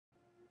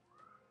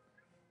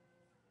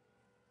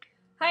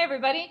Hi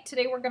everybody,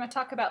 today we're going to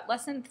talk about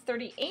lesson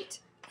 38,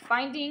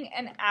 finding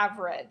an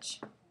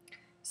average.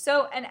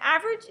 So an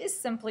average is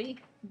simply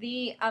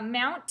the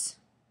amount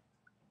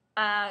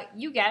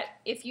you get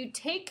if you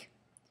take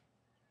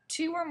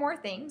two or more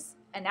things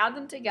and add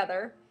them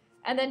together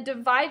and then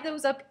divide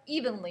those up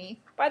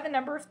evenly by the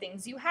number of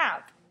things you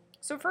have.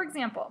 So for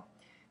example,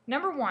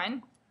 number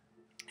 1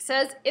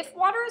 says if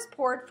water is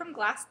poured from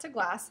glass to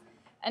glass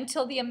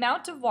until the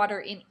amount of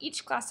water in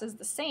each glass is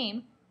the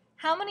same,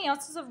 how many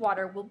ounces of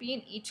water will be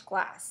in each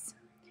glass?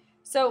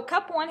 So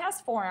cup 1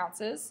 has 4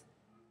 ounces,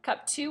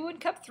 cup 2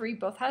 and cup 3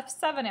 both have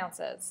 7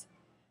 ounces.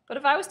 But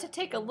if I was to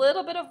take a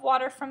little bit of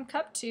water from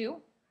cup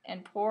 2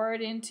 and pour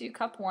it into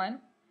cup 1,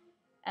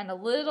 and a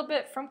little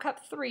bit from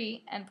cup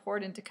 3 and pour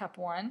it into cup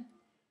 1,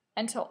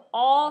 until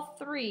all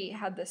three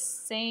had the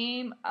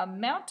same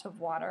amount of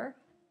water,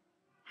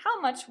 how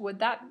much would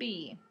that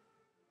be?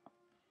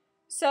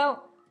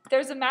 So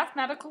there's a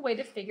mathematical way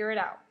to figure it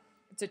out.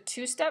 It's a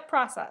two-step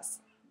process.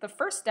 The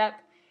first step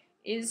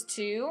is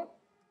to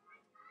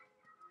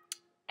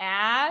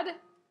add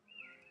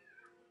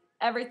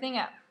everything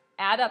up.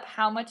 Add up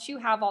how much you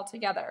have all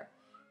together.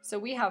 So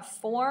we have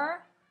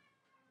 4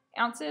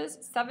 ounces,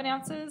 7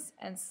 ounces,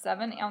 and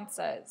 7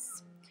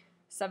 ounces.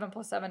 7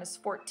 plus 7 is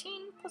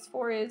 14, plus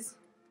 4 is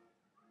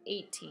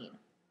 18.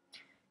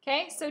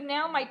 Okay, so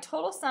now my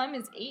total sum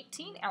is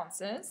 18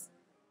 ounces.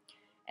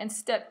 And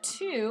step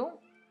 2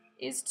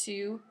 is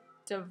to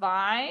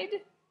divide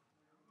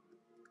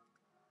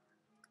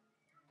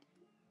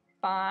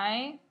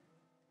by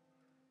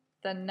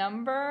the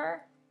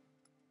number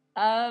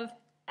of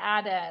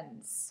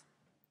addends.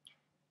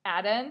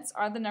 Addends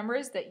are the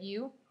numbers that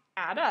you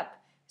add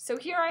up. So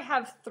here I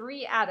have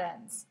 3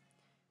 addends.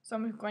 So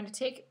I'm going to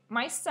take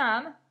my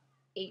sum,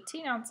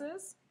 18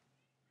 ounces,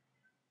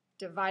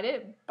 divide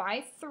it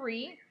by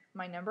 3,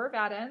 my number of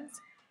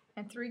addends,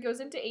 and 3 goes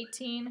into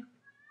 18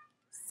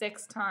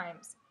 6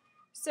 times.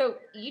 So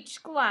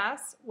each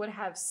glass would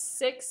have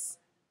 6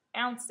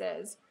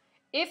 ounces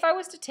if I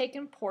was to take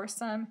and pour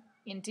some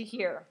into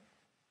here.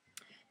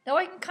 Now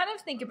I can kind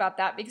of think about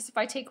that because if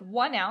I take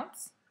 1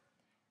 ounce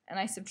and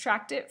I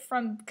subtract it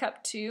from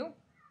cup 2,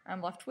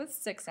 I'm left with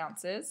 6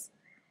 ounces.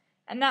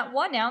 And that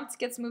 1 ounce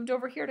gets moved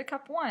over here to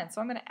cup 1,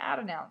 so I'm going to add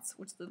an ounce,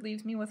 which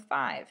leaves me with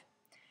 5.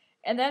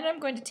 And then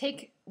I'm going to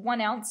take 1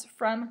 ounce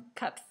from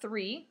cup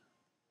 3.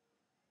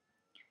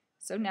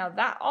 So now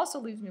that also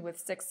leaves me with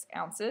 6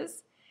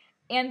 ounces.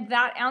 And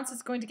that ounce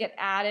is going to get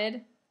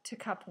added to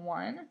cup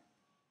 1.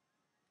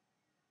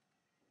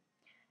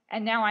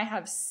 And now I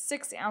have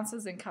 6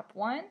 ounces in cup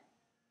 1,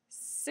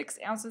 6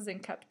 ounces in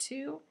cup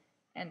 2,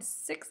 and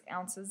 6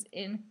 ounces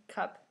in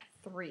cup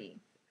 3.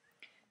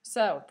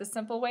 So the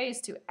simple way is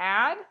to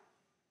add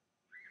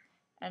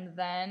and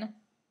then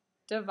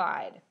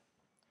divide.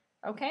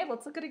 Okay,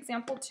 let's look at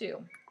example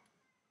 2.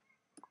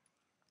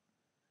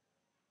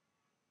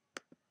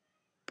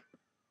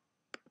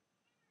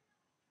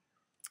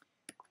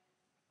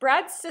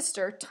 Brad's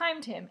sister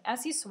timed him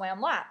as he swam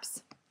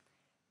laps.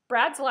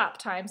 Brad's lap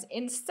times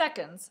in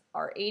seconds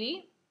are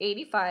 80,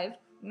 85,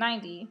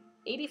 90,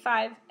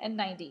 85, and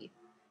 90.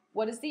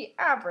 What is the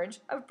average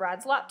of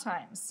Brad's lap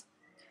times?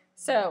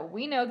 So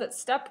we know that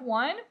step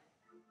 1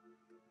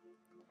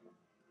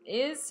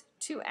 is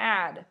to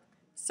add.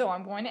 So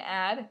I'm going to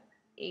add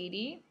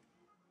 80,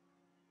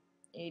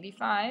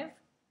 85,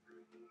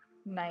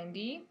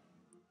 90,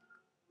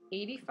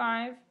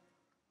 85,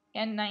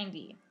 and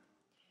 90.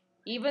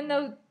 Even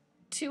though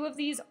 2 of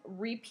these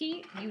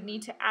repeat, you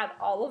need to add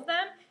all of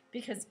them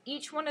because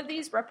each one of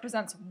these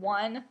represents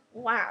 1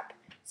 lap.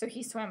 So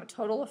he swam a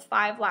total of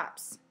 5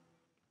 laps.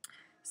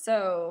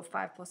 So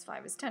 5 plus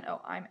 5 is 10. Oh,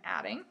 I'm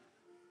adding.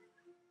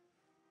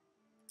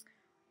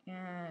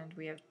 And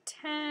we have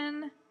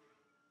 10,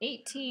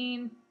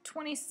 18,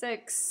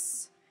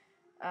 26,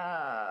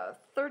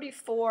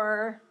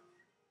 34,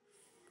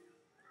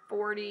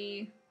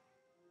 40,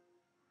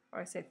 or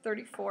I say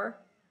 34,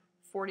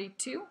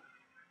 42. Is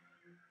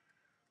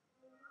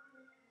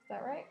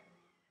that right?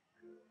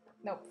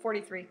 No,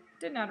 43.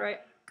 Didn't add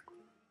right.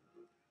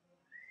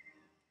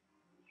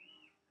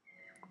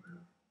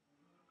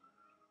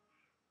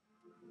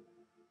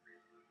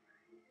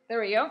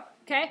 There we go.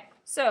 Okay,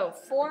 so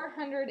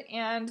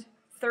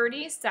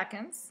 430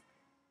 seconds.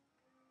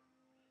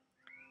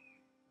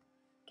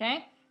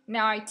 Okay,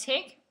 now I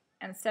take,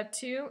 and step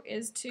 2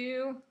 is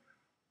to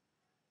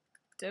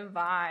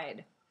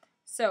divide.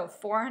 So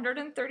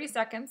 430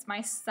 seconds,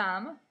 my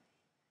sum,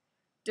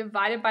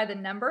 divided by the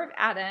number of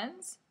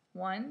addends,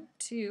 1,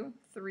 2,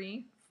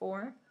 3,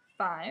 4,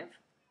 5.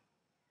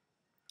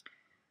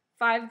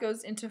 5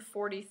 goes into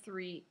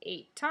 43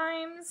 8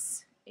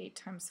 times. 8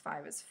 times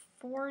 5 is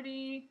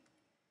 40.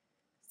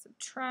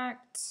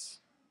 Subtract,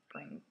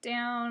 bring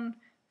down.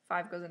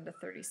 5 goes into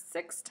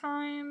 36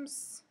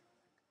 times.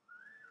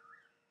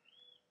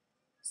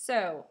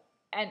 So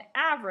an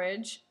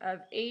average of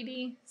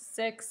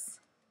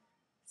 86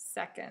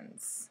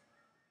 seconds.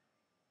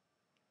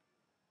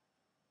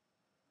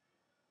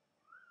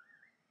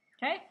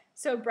 Okay,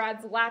 so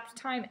Brad's lap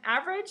time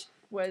average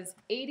was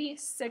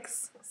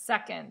 86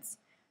 seconds.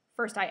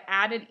 First, I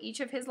added each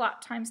of his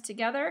lap times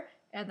together,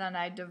 and then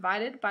I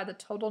divided by the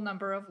total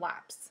number of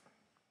laps.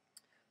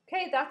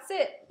 Okay, that's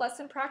it.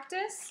 Lesson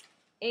practice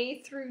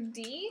A through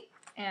D,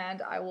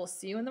 and I will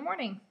see you in the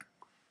morning.